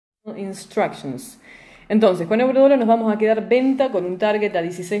Instructions. Entonces, con euro-dólar nos vamos a quedar venta con un target a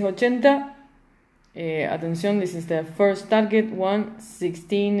 16.80. Atención, this is the first target,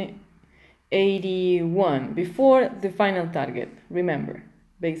 1:16.81, before the final target. Remember,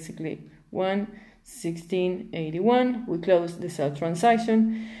 basically 1:16.81. We close the sell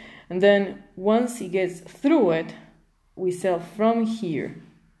transaction, and then once it gets through it, we sell from here.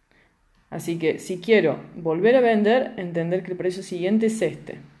 Así que si quiero volver a vender, entender que el precio siguiente es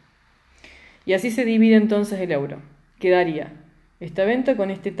este. Y así se divide entonces el euro. Quedaría esta venta con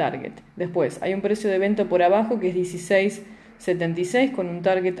este target. Después hay un precio de venta por abajo que es 16.76 con un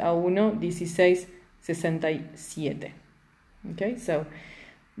target a 1, 16.67. Okay, so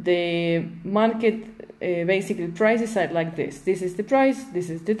the market basically prices are like this. This is the price, this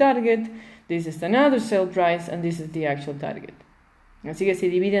is the target, this is another sell price, and this is the actual target. Así que se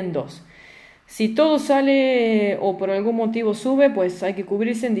divide en dos. Si todo sale o por algún motivo sube, pues hay que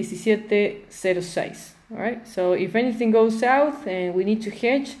cubrirse en 17.06. Alright, so if anything goes south and we need to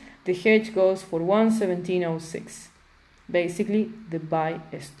hedge, the hedge goes for 1:17.06. Basically, the buy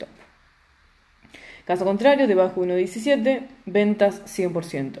stop. Caso contrario, debajo de 1.17, ventas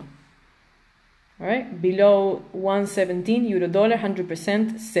 100%. Alright, below 1.17 euro-dollar,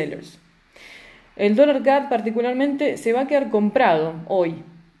 100% sellers. El dólar CAD particularmente se va a quedar comprado hoy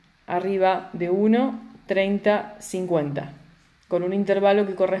arriba de 1.30.50 con un intervalo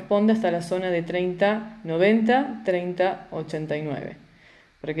que corresponde hasta la zona de 30.90, 30.89.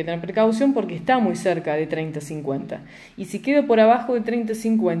 Pero hay que tener precaución porque está muy cerca de 30.50. Y si queda por abajo de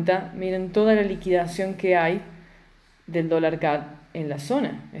 30.50, miren toda la liquidación que hay del dólar CAD en la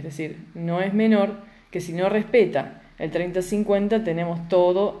zona. Es decir, no es menor que si no respeta el 30.50 tenemos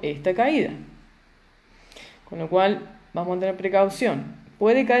toda esta caída. Con lo cual vamos a tener precaución.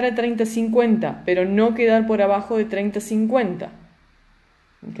 Puede caer a 30.50, pero no quedar por abajo de 30.50.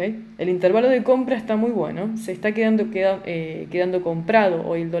 ¿Okay? El intervalo de compra está muy bueno. Se está quedando comprado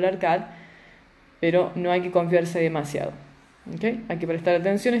hoy el dólar CAD, pero no hay que confiarse demasiado. ¿Okay? Hay que prestar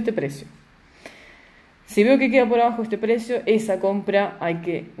atención a este precio. Si veo que queda por abajo este precio, esa compra hay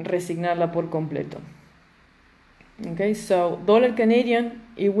que resignarla por completo. Okay? So, dollar Canadian,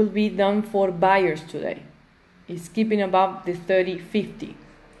 it will be done for buyers today. It's keeping above the 30.50,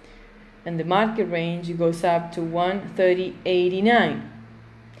 and the market range goes up to 1:30.89.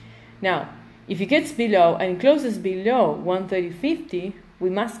 Now, if it gets below and closes below 1:30.50, we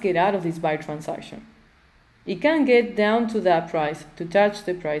must get out of this buy transaction. It can get down to that price to touch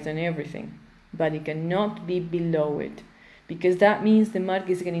the price and everything, but it cannot be below it, because that means the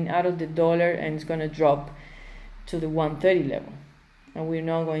market is getting out of the dollar and it's going to drop to the 1:30 level, and we're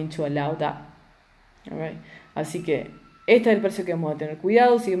not going to allow that. All right. Así que este es el precio que vamos a tener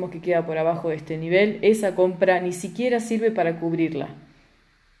cuidado. Si vemos que queda por abajo de este nivel, esa compra ni siquiera sirve para cubrirla,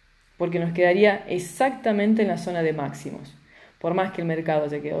 porque nos quedaría exactamente en la zona de máximos. Por más que el mercado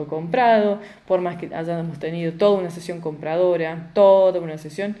haya quedado comprado, por más que hayamos tenido toda una sesión compradora, toda una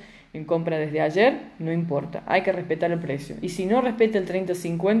sesión en compra desde ayer, no importa, hay que respetar el precio. Y si no respeta el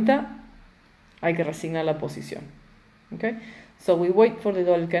 30.50, hay que resignar la posición. Okay? So we wait for the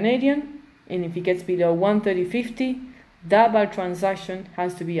dollar Canadian. And if it gets below 1:30.50, that buy transaction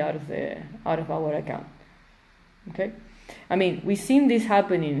has to be out of our account. Okay, I mean, we've seen this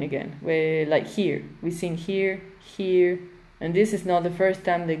happening again, where, like here, we've seen here, and this is not the first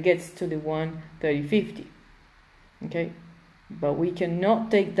time that gets to the 1:30.50. Okay, but we cannot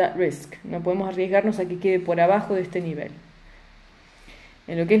take that risk. No podemos arriesgarnos a que quede por abajo de este nivel.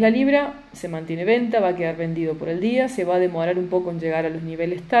 En lo que es la libra, se mantiene venta, va a quedar vendido por el día, se va a demorar un poco en llegar a los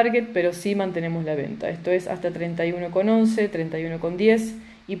niveles target, pero sí mantenemos la venta. Esto es hasta 31,11, 31,10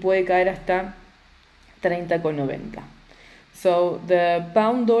 y puede caer hasta 30,90. So the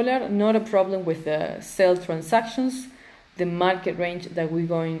pound dollar, not a problem with the sell transactions. The market range that we're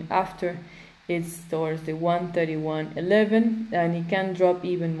going after is towards the 131.11, and it can drop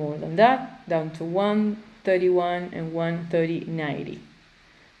even more than that, down to 131 and 130.90.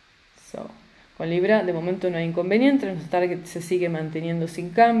 So, con libra de momento no hay inconveniente, nuestro target se sigue manteniendo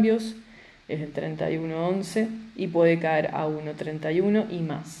sin cambios, es el 31.11 y puede caer a 1.31 y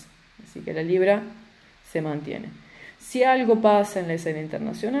más. Así que la libra se mantiene. Si algo pasa en la escena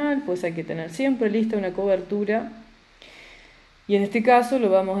internacional, pues hay que tener siempre lista una cobertura, y en este caso lo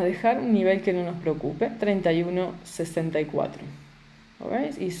vamos a dejar un nivel que no nos preocupe, 31.64.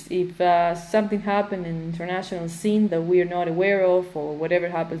 Alright, if something happened in the international scene that we are not aware of, or whatever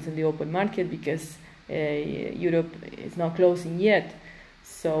happens in the open market, because Europe is not closing yet,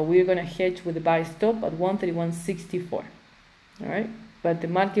 so we're going to hedge with the buy stop at 131.64. Alright, but the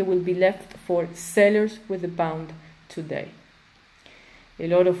market will be left for sellers with the pound today.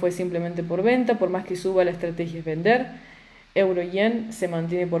 El oro fue simplemente por venta, por más que suba la estrategia es vender. Euro-yen se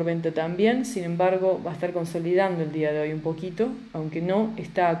mantiene por venta también, sin embargo va a estar consolidando el día de hoy un poquito, aunque no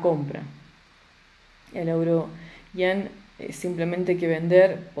está a compra. El euro-yen simplemente hay que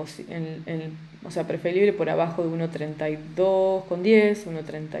vender, o sea, preferible por abajo de 1.32,10,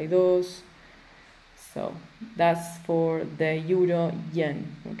 1.32. So that's for the euro-yen.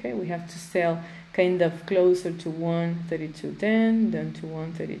 Okay, we have to sell kind of closer to 1.3210, then to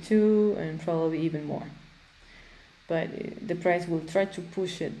 1.32, and probably even more. But the price will try to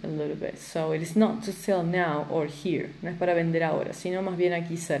push it a little bit. So it is not to sell now or here. No es para vender ahora, sino más bien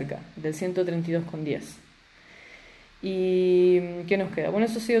aquí cerca, del 132,10. ¿Y qué nos queda? Bueno,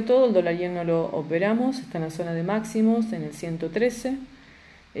 eso ha sido todo. El dólar yen no lo operamos. Está en la zona de máximos, en el 113.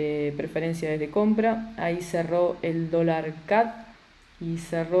 Preferencia de compra. Ahí cerró el dólar CAD y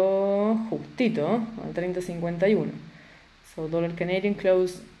cerró justito, al 30.51. So dollar Canadian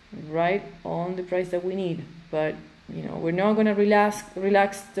closed right on the price that we need. But you know, we're not going to relax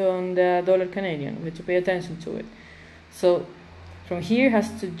on the dollar Canadian. We have to pay attention to it. So from here has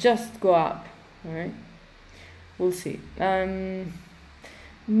to just go up. All right, we'll see.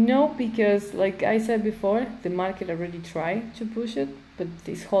 No, because like I said before, the market already tried to push it, but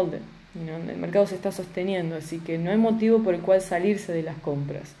it's holding. You know, el mercado se está sosteniendo, así que no hay motivo por el cual salirse de las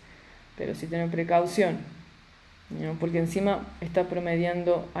compras. Pero sí tener precaución, you know, porque encima está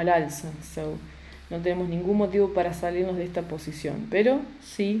promediando al alza. So no tenemos ningún motivo para salirnos de esta posición, pero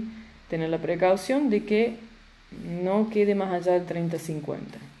sí tener la precaución de que no quede más allá del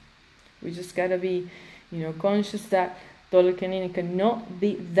 30.50. We just gotta be, you know, conscious that dollar Canadian cannot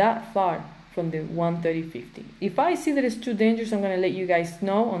be that far from the 130.50. If I see that it's too dangerous, I'm going to let you guys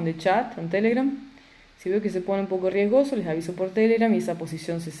know on the chat, on Telegram. Si veo que se pone un poco riesgoso, les aviso por Telegram y esa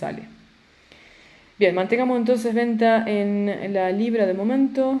posición se sale. Bien, mantengamos entonces venta en la libra de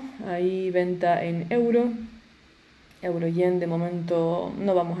momento, ahí venta en euro. Euro-yen de momento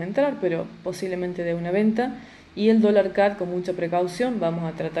no vamos a entrar, pero posiblemente de una venta. Y el dólar CAD con mucha precaución, vamos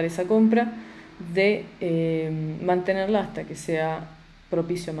a tratar esa compra de mantenerla hasta que sea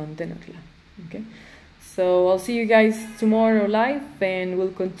propicio mantenerla. Okay? So I'll see you guys tomorrow live and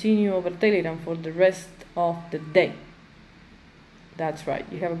we'll continue over Telegram for the rest of the day. That's right.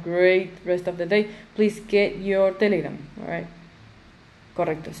 You have a great rest of the day. Please get your Telegram. All right.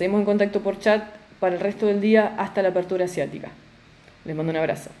 Correcto. Seguimos en contacto por chat para el resto del día hasta la apertura asiática. Les mando un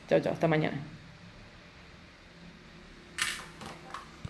abrazo. Chao, chao. Hasta mañana.